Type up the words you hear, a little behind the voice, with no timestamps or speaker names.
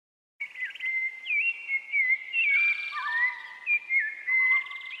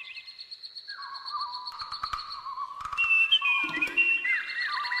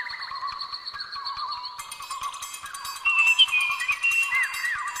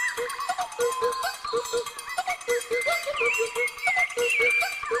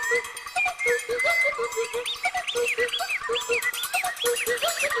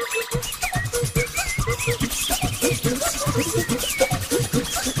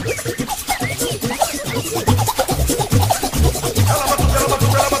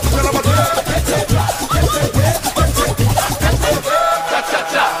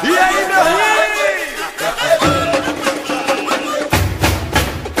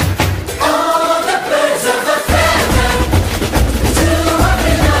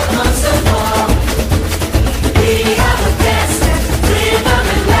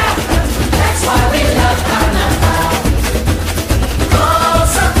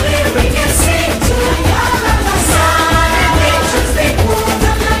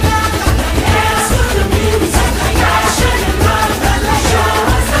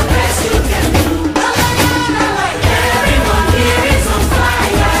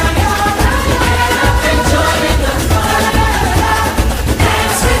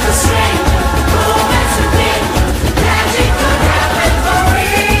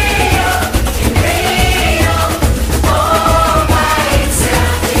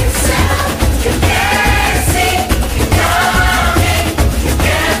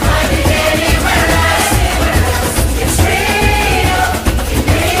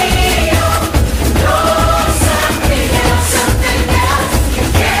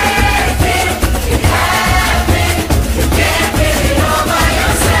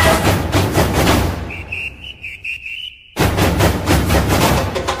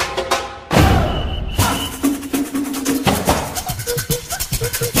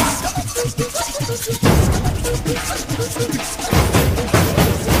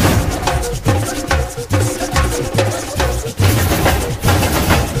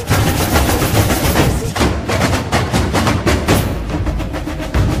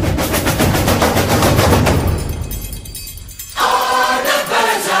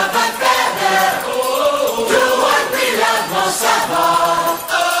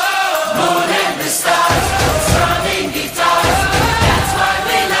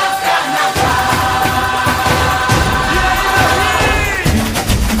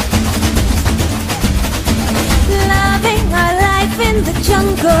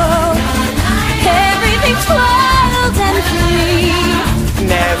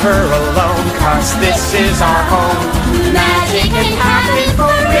Never alone, 'cause this is our home. Magic can happen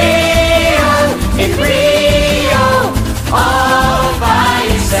for real, in Rio, all by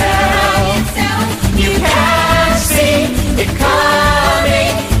yourself. You can't see it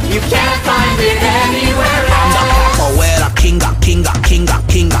coming, you can't find it anywhere else. Poeta, kinga.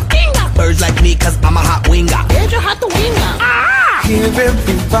 Birds like me, 'cause I'm a hot winger. Where'd you have the winger? Give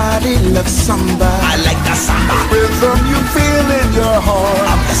everybody love samba. I like that samba. Rhythm you feel in your heart.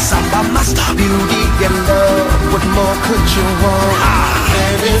 I'm the samba master. Beauty and love, what more could you want?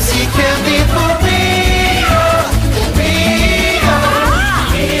 Fantasy can be for real, real.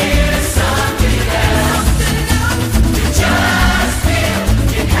 Here's something else. You just feel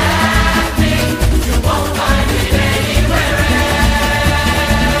it happening. You won't find it anywhere else.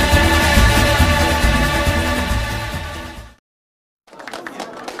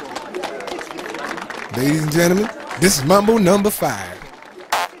 Ladies and gentlemen, this is Mambo number 5.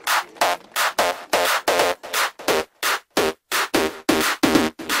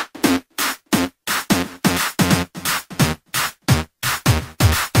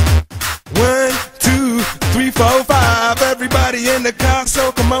 One, two, three, four, five. Everybody in the car,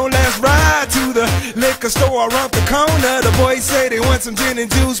 so come on, let's ride to the liquor store around the corner. The boys say they want some gin and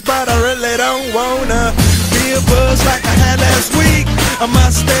juice, but I really don't wanna be a buzz like I had last week. I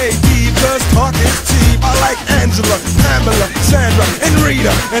must stay deep, 'cause talk is cheap. I like Angela, Pamela, Sandra, and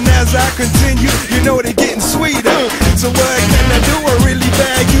Rita. And as I continue, you know they're getting sweeter. So what can I do? I really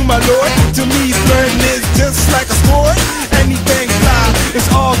bag you, my lord. To me, flirting is just like a sport. Anything fly, it's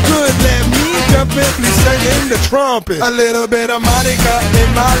all good. Let me jump in, please sing in the trumpet. A little bit of Monica in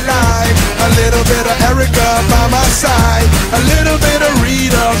my life, a little bit of Erica by my side, a little bit of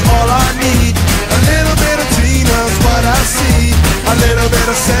Rita's all I need, a little bit of Tina's what I see, a little bit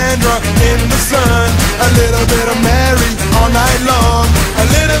of Sandra in the sun, a little bit of Mary all night long, a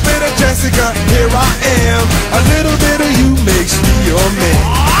little bit of Jessica, here I am, a little bit of you makes me your man.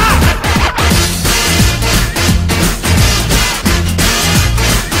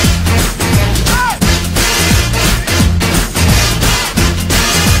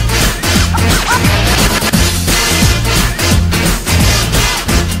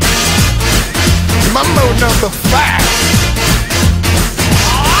 Mambo number 5.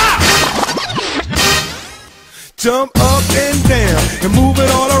 Jump up and down and move it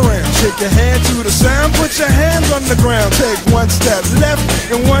all around. Shake your head to the sound, put your hands on the ground. Take one step left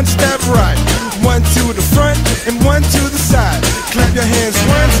and one step right. One to the front and one to the side. Clap your hands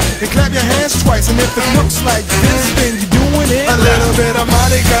once and clap your hands twice. And if it looks like this, then you're doing it. A little bit of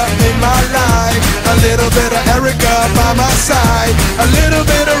Monica in my life, a little bit of Erica by my side, a little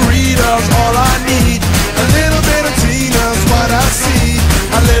bit of Rita's all I need, a little bit of Tina's what I see,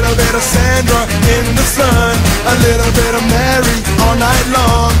 a little bit of Sandra in the sun, a little bit of Mary all night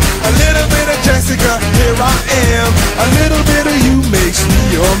long, a little bit of Jessica, here I am, a little bit of you makes me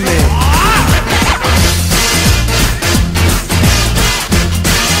your man.